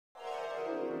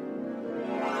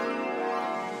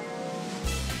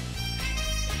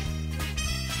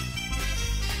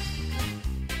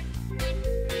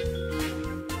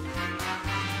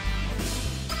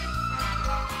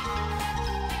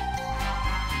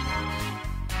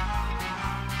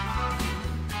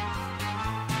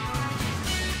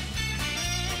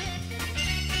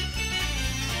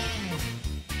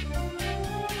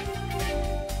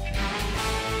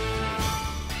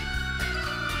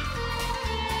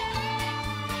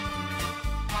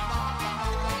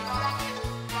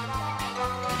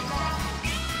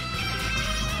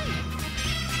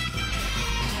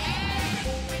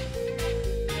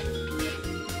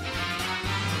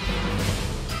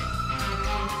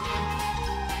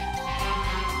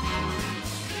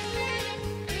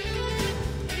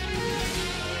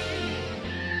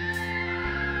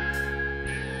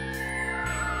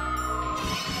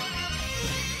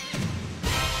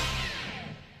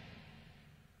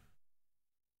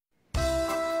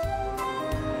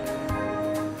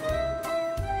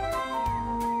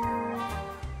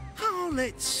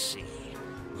let's see.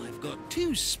 I've got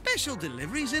 2 special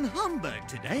deliveries in Hamburg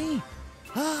today.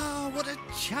 Ah, what a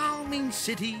charming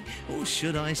city, or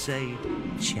should I say,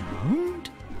 charmed,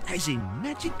 as in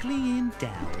magically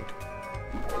endowed.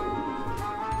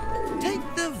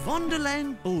 Take the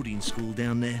Wonderland boarding school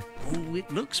down there. Oh,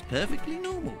 it looks perfectly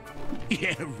normal.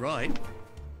 Yeah, right.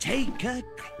 Take a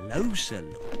closer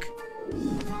look.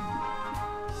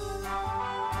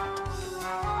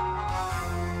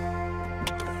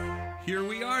 Here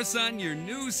we are, son, your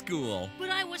new school.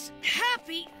 But I was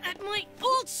happy at my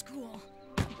old school.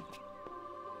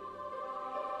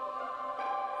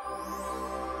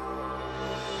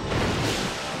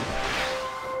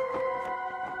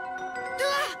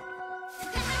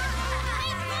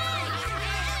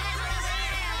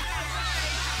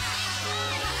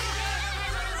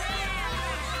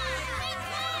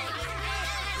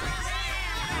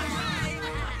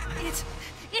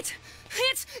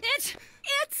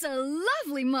 It's a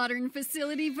lovely modern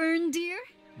facility, Vern, dear.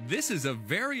 This is a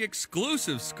very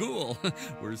exclusive school.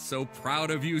 We're so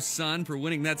proud of you, son, for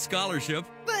winning that scholarship.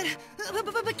 But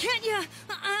can't you?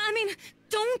 I mean,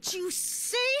 don't you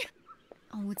see?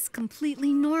 Oh, it's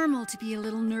completely normal to be a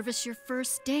little nervous your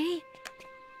first day.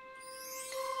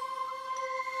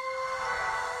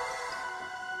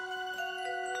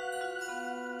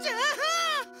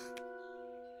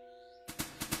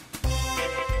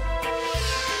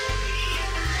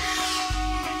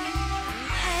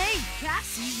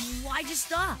 Why'd you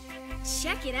stop?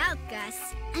 Check it out,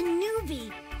 Gus. A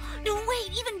newbie. No,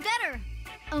 wait, even better.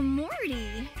 A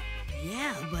Morty.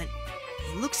 Yeah, but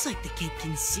it looks like the kid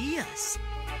can see us.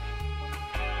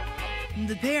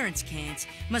 The parents can't.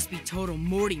 Must be total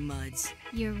Morty muds.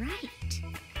 You're right.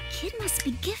 Kid must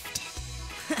be gifted.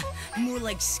 More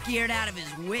like scared out of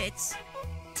his wits.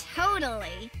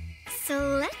 Totally.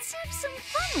 So let's have some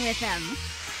fun with him.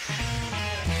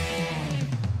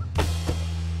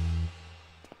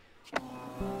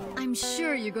 I'm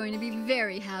sure you're going to be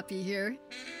very happy here.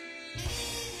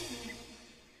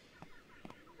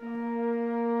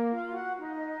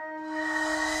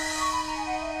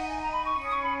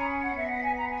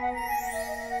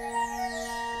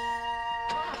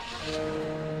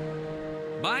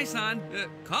 Bye, son.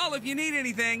 Call if you need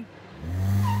anything.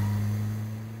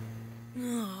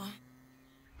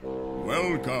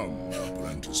 Welcome,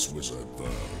 apprentice wizard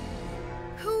Vern.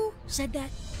 Who said that?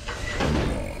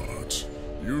 What?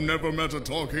 You never met a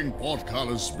talking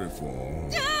portcullis before?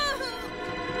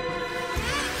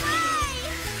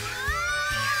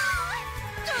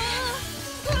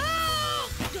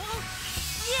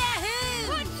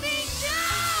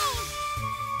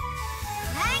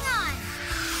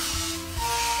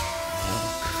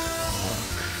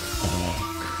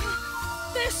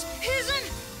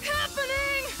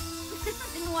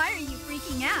 Why are you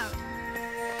freaking out?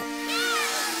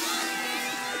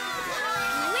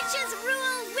 Witches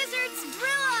rule, wizards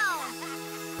drool!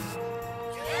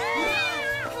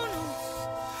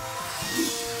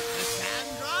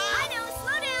 Cassandra? I know,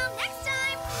 slow down, next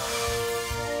time!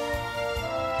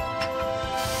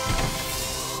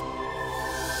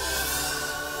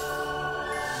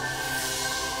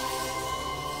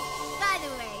 By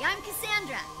the way, I'm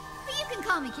Cassandra, but you can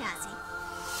call me Cassie.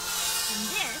 And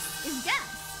this is Gus.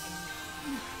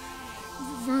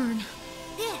 Vern.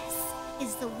 This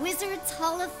is the Wizards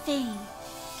Hall of Fame.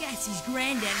 Cassie's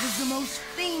granddad was the most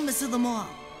famous of them all.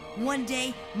 One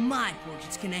day, my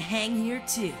portrait's gonna hang here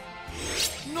too.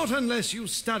 Not unless you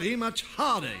study much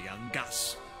harder, young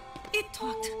Gus. It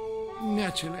talked.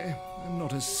 Naturally, I'm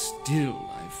not a still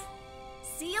life.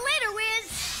 See you later, Wiz!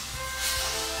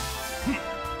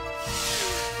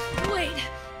 Wait,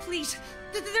 please.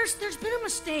 There's been a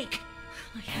mistake.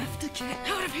 I have to get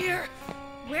out of here.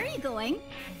 Where are you going?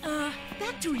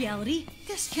 Back to reality.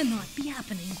 This cannot be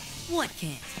happening. What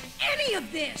can't? Any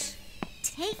of this!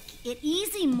 Take it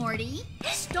easy, Morty.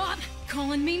 Stop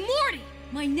calling me Morty!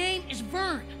 My name is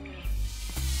Vern.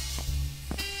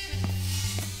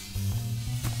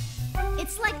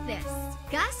 It's like this.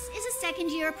 Gus is a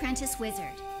second-year apprentice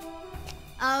wizard.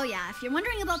 Oh yeah, if you're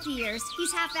wondering about the years,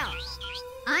 he's half-elf.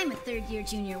 I'm a third-year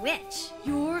junior witch.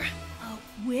 You're a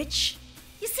witch?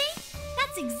 You see?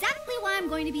 That's exactly why I'm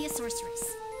going to be a sorceress.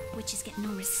 Witches get no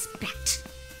respect.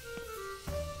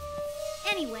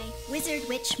 Anyway, wizard,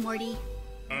 witch, Morty.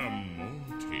 A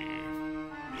Morty.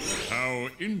 How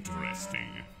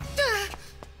interesting.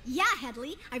 Yeah,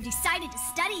 Headley, I've decided to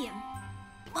study him.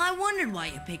 I wondered why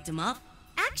you picked him up.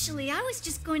 Actually, I was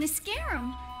just going to scare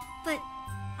him. But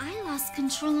I lost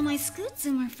control of my scoot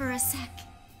zoomer for a sec.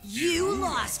 You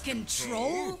lost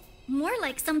control? More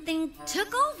like something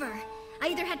took over. I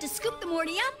either had to scoop the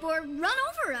Morty up or run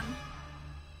over him.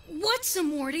 What's a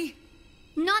Morty?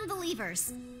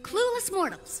 Non-believers. Clueless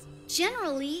mortals.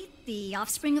 Generally, the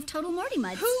offspring of total Morty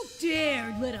muds. Who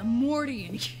dared let a Morty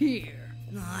in here?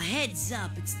 Heads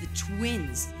up, it's the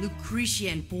twins, Lucretia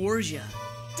and Borgia.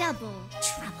 Double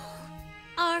trouble.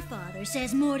 Our father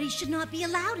says Morty should not be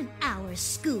allowed in our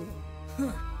school.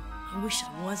 Huh, I wish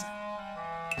I wasn't.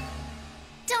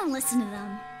 Don't listen to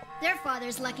them. Their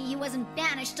father's lucky he wasn't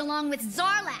banished along with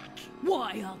Zarlak.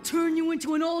 Why, I'll turn you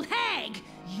into an old hag,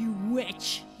 you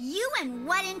witch. You and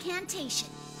what incantation?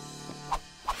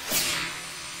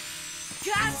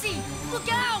 Cassie,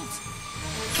 look out!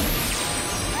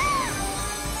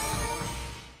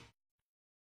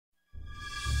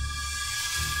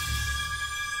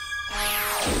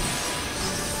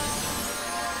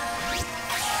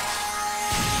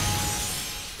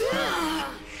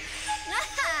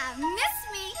 Miss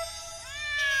me.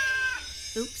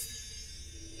 Oops.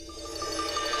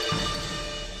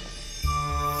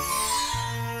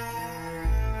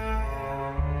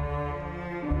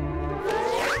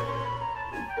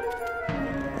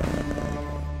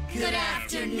 Good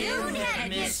afternoon,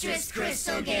 Headmistress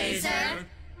Crystal Gazer.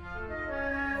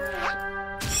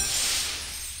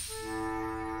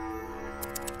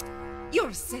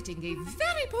 You're setting a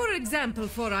very poor example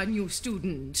for our new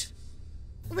student.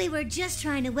 We were just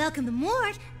trying to welcome the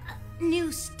Mort,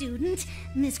 new student,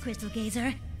 Miss Crystal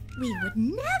Gazer. We would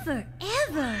never,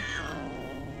 ever.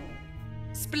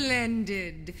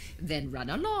 Splendid. Then run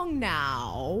along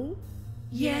now.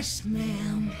 Yes,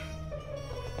 ma'am.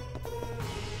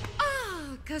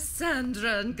 Ah,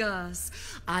 Cassandra and Gus,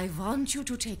 I want you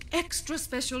to take extra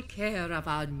special care of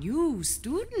our new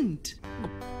student.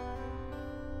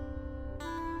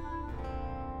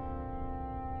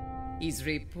 He's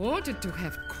reported to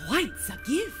have quite a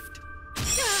gift.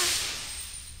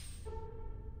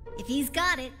 If he's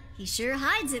got it, he sure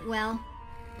hides it well.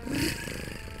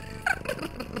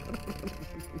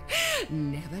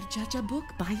 Never judge a book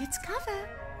by its cover.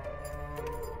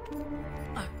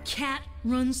 A cat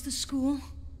runs the school?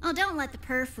 Oh, don't let the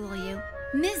purr fool you.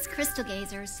 Ms. Crystal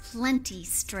Gazer's plenty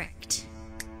strict.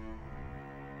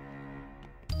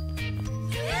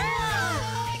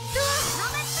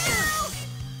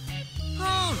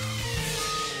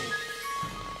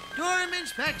 Dorm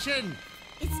inspection!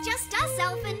 It's just us,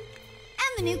 Elfin. And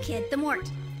the new kid, the Mort.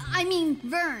 I mean,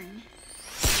 Vern.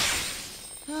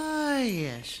 Ah,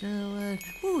 yes.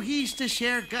 He's to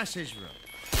share Gus's room.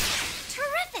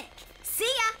 Terrific!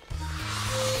 See ya!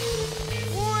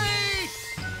 Wait!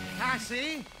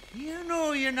 Cassie, you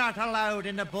know you're not allowed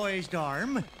in the boys'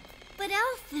 dorm. But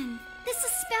Elfin, this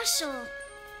is special.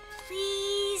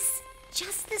 Please,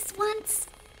 just this once.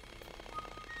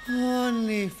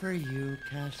 Only for you,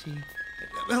 Cassie.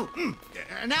 Well,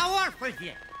 now off with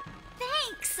you.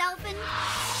 Thanks, Elfin.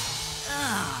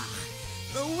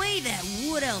 The way that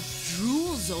wood elf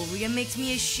drools over you makes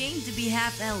me ashamed to be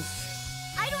half elf.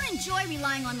 I don't enjoy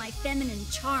relying on my feminine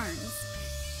charms.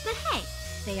 But hey,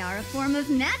 they are a form of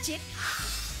magic.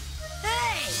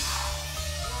 Hey!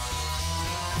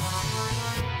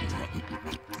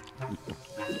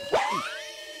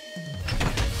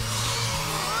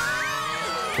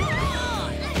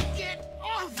 Get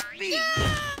off me!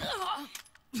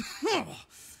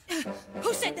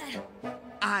 Who said that?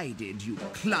 I did, you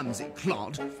clumsy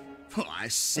clod. Oh, I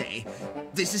say,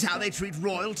 this is how they treat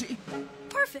royalty?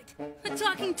 Perfect. A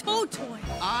talking toad toy.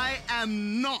 I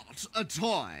am not a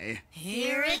toy.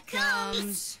 Here it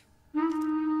comes.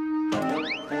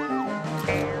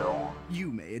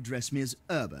 You may address me as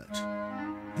Herbert.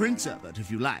 Prince Herbert, if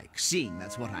you like, seeing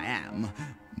that's what I am.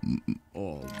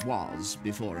 Or was,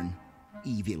 before an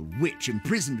evil witch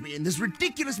imprisoned me in this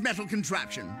ridiculous metal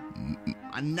contraption.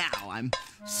 And now I'm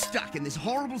stuck in this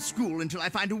horrible school until I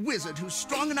find a wizard who's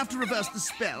strong enough to reverse the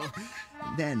spell.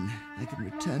 Then I can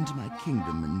return to my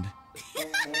kingdom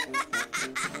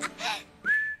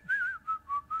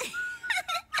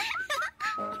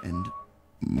and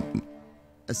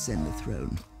ascend the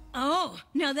throne. Oh,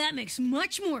 now that makes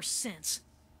much more sense.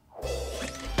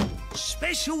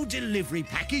 Special delivery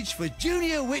package for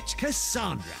Junior Witch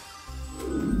Cassandra.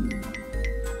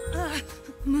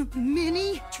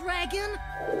 Mini dragon?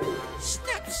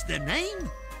 That's the name.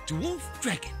 Dwarf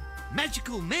Dragon.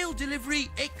 Magical mail delivery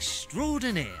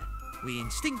extraordinaire. We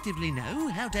instinctively know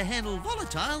how to handle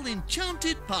volatile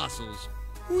enchanted parcels.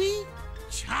 We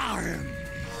charm.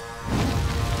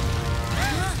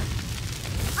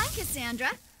 Hi,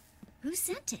 Cassandra. Who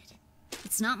sent it?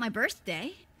 It's not my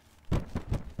birthday.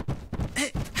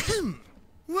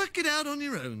 Work it out on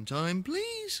your own time,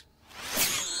 please.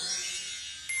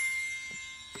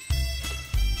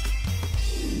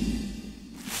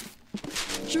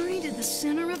 Journey to the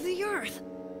center of the earth.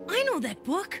 I know that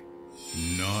book.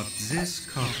 Not this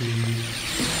copy.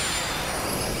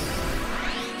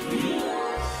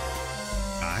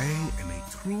 I am a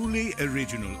truly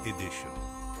original edition.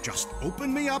 Just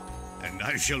open me up, and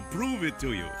I shall prove it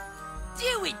to you.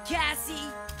 Do it,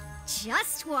 Cassie!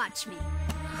 Just watch me.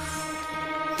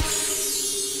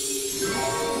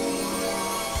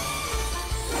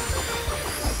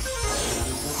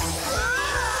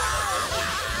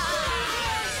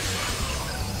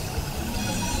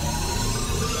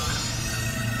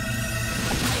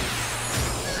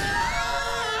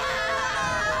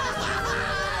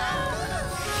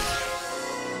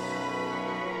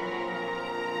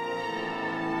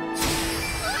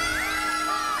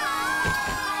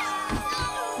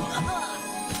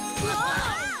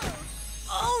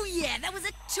 Oh yeah, that was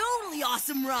a totally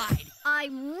awesome ride! I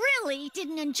really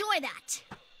didn't enjoy that.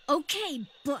 Okay,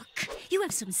 book, you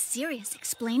have some serious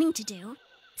explaining to do.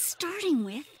 Starting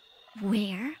with,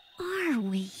 where are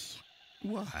we?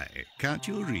 Why, can't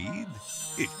you read?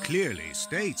 It clearly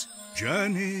states,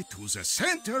 journey to the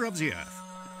center of the Earth,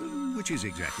 which is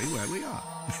exactly where we are.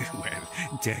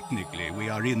 Well, technically we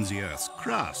are in the Earth's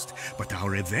crust, but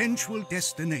our eventual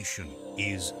destination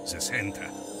is the center.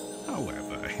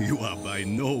 However, you are by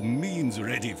no means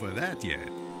ready for that yet.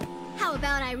 How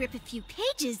about I rip a few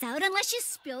pages out unless you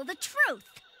spill the truth?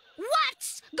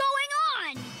 What's going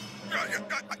on?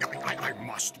 I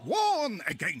must warn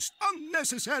against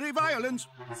unnecessary violence.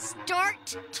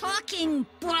 Start talking,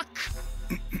 book.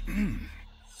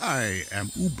 I am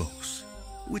UBOS,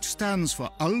 which stands for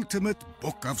Ultimate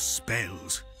Book of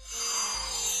Spells.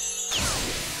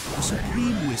 The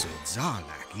Supreme Wizard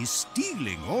Zarlak is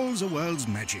stealing all the world's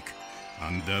magic.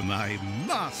 Under my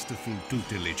masterful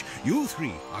tutelage, you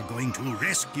three are going to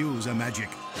rescue the magic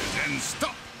and then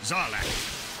stop Zarlak.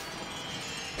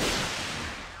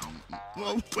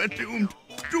 Oh, we're doomed.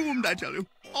 Doomed, I tell you.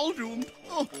 All doomed.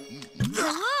 Oh.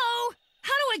 Hello?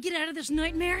 How do I get out of this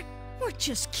nightmare? We're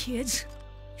just kids.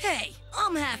 Hey,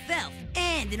 I'm half-elf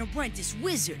and an apprentice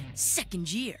wizard,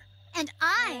 2nd year. And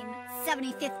I'm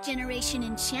 75th generation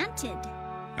enchanted.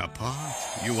 Apart,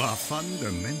 you are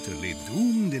fundamentally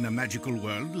doomed in a magical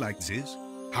world like this.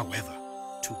 However,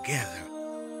 together,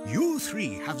 you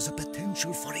three have the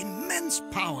potential for immense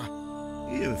power,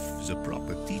 if the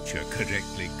proper teacher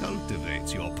correctly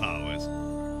cultivates your powers.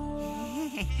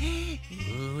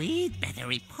 We'd better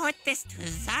report this to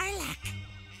Zarlak.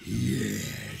 Yeah,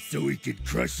 so we could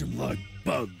crush them like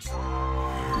bugs. His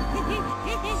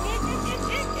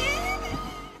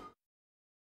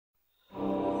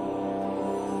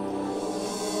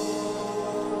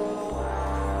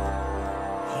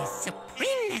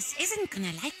Supremeness isn't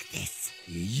gonna like this.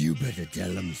 You better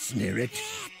tell him, Sneerit.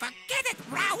 Forget it,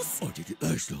 Rouse! Oh, did it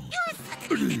Ursula? You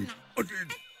certainly did not.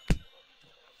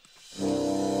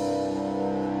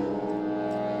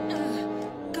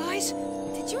 Guys,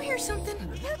 did you hear something?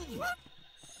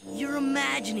 You're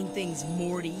imagining things,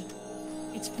 Morty.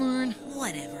 It's Fern.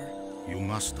 Whatever. You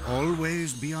must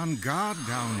always be on guard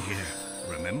down here.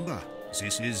 Remember,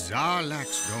 this is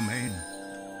Zarlak's domain.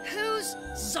 Who's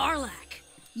Zarlak?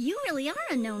 You really are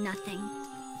a know-nothing.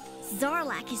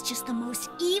 Zarlak is just the most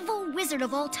evil wizard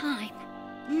of all time.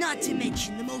 Not to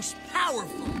mention the most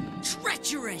powerful,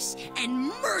 treacherous, and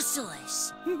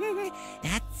merciless.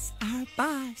 That's our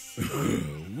boss.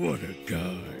 What a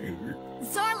guy.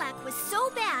 Zarlak was so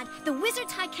bad, the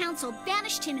Wizards High Council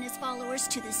banished him and his followers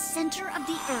to the center of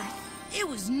the Earth. It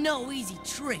was no easy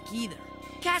trick either.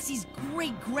 Cassie's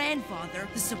great-grandfather,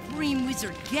 the Supreme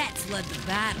Wizard Getz, led the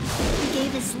battle. He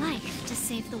gave his life to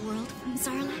save the world from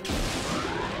Zarlak.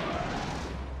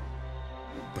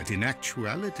 But in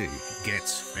actuality,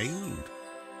 Getz failed.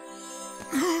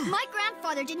 My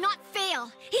grandfather did not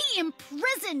fail. He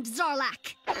imprisoned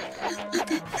Zarlak.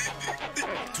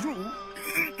 True.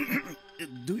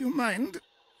 Do you mind?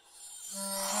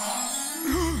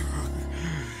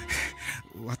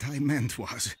 What I meant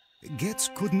was, Getz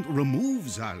couldn't remove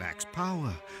Zarlak's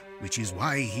power, which is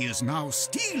why he is now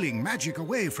stealing magic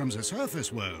away from the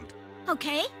surface world.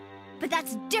 Okay, but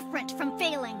that's different from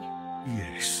failing.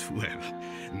 Yes, well,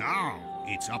 now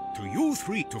it's up to you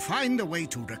three to find a way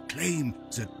to reclaim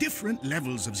the different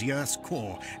levels of the Earth's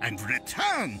core and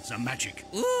return the magic.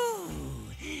 Ooh,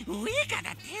 we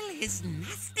gotta tell his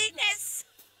nastiness.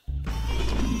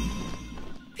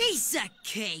 Piece of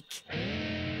cake.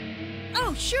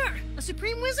 Oh, sure. A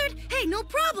Supreme Wizard? Hey, no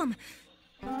problem.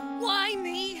 Why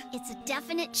me? It's a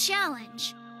definite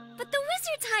challenge. But the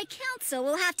Wizards High Council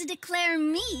will have to declare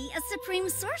me a Supreme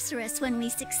Sorceress when we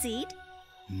succeed.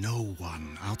 No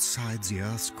one outside the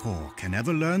Earth's core can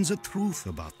ever learn the truth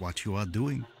about what you are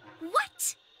doing.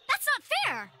 What? That's not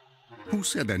fair. Who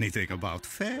said anything about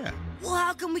fair? Well,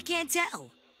 how come we can't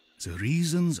tell? The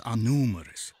reasons are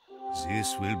numerous.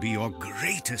 This will be your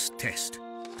greatest test.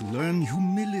 To learn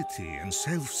humility and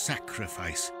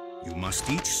self-sacrifice, you must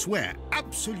each swear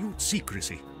absolute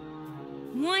secrecy.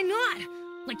 Why not?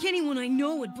 Like anyone I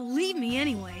know would believe me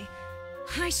anyway.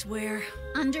 I swear.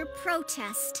 Under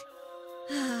protest.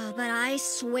 But I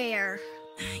swear.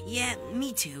 Yeah,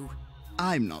 me too.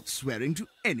 I'm not swearing to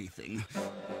anything.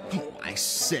 Oh, I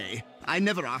say, I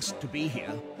never asked to be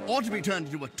here, or to be turned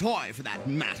into a toy for that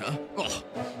matter. Oh.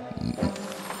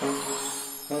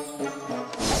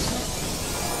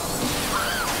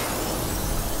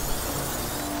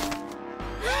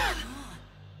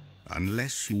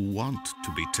 Unless you want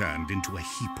to be turned into a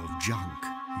heap of junk,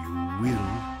 you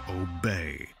will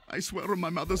obey. I swear on my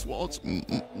mother's words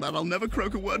that I'll never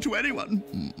croak a word to anyone.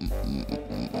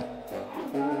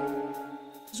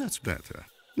 That's better.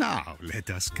 Now let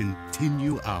us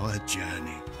continue our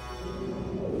journey.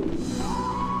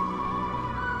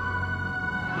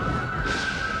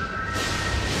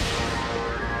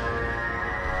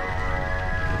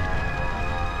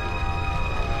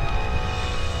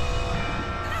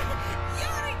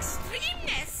 Your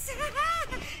extremeness!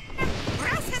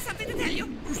 Rouse has something to tell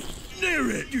you. Snare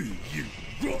it, you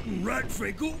rotten rat,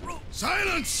 Franco.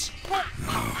 Silence!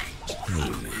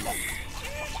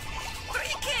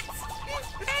 Three kids!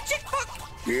 Magic book!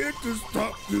 Here to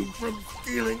stop you from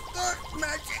stealing dark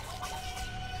magic.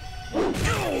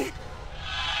 No!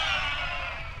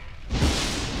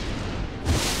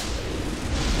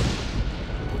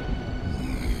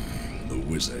 The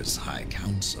Wizard's High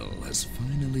Council has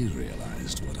finally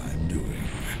realized what I'm doing.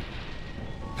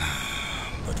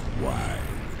 But why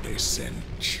would they send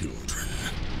children?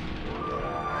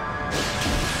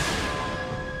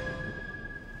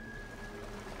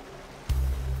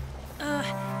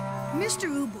 Mr.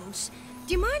 UBOS,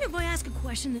 do you mind if I ask a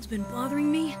question that's been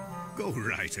bothering me? Go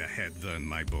right ahead then,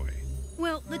 my boy.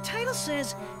 Well, the title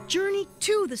says Journey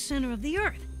to the Center of the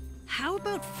Earth. How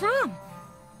about from?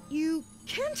 You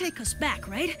can take us back,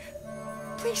 right?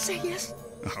 Please say yes.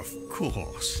 Of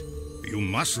course. You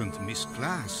mustn't miss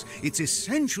class. It's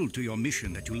essential to your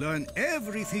mission that you learn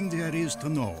everything there is to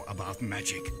know about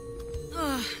magic.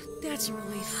 That's a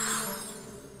relief.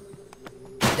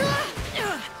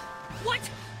 What?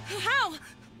 How?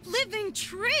 Living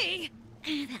tree?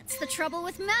 That's the trouble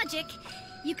with magic.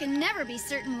 You can never be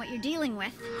certain what you're dealing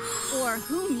with, or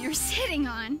whom you're sitting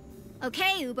on.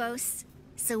 Okay, UBOS.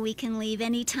 So we can leave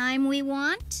any time we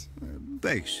want?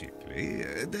 Basically,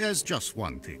 there's just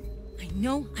one thing. I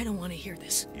know I don't want to hear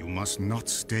this. You must not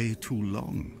stay too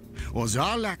long, or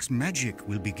Zarlak's magic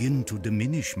will begin to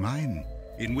diminish mine.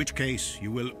 In which case,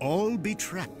 you will all be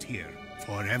trapped here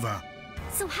forever.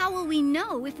 So how will we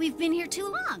know if we've been here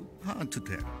too long? Hard to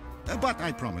tell. But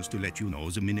I promise to let you know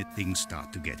the minute things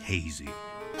start to get hazy.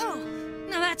 Oh,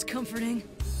 now that's comforting.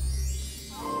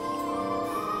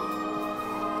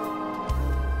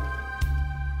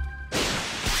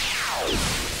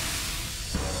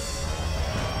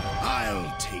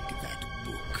 I'll take that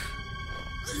book.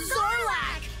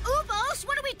 Zarlak! UBOS,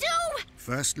 what do we do?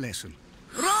 First lesson.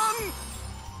 Run!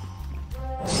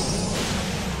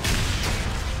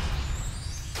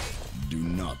 Do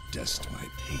not test my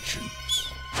patience.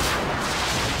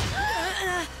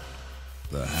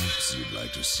 Perhaps you'd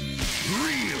like to see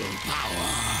real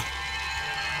power.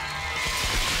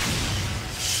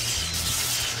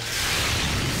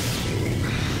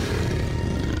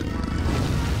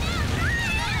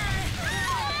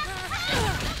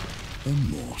 A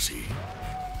Morty.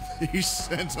 He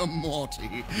sent a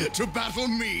Morty to battle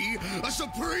me, a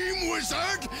supreme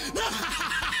wizard?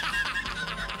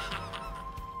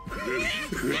 Burn!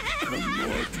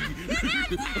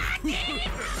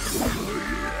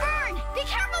 Be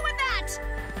careful with that!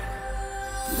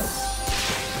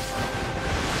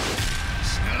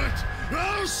 Snare it,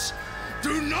 else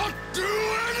do not do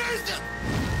anything!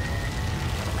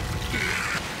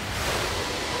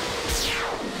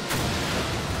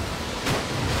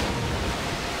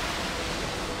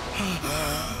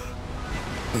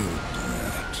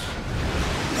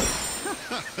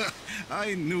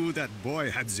 I knew that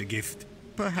boy had the gift.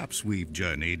 Perhaps we've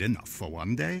journeyed enough for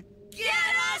one day.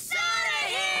 Get us out of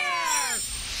here!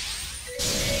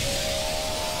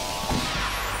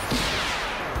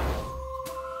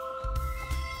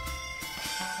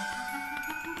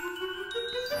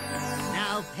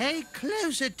 Now pay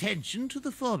close attention to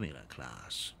the formula,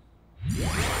 class.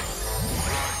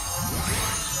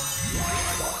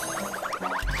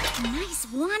 Nice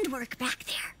wand work back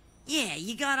there. Yeah,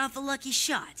 you got off a lucky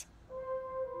shot.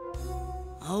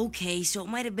 Okay, so it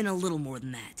might have been a little more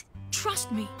than that.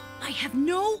 Trust me, I have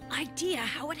no idea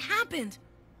how it happened.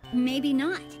 Maybe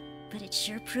not, but it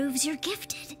sure proves you're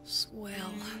gifted. Swell.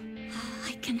 Oh,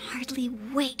 I can hardly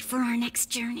wait for our next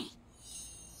journey.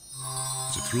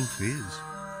 The truth is,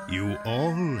 you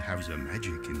all have the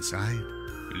magic inside,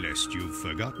 lest you've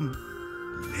forgotten.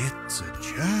 Let the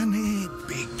journey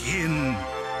begin.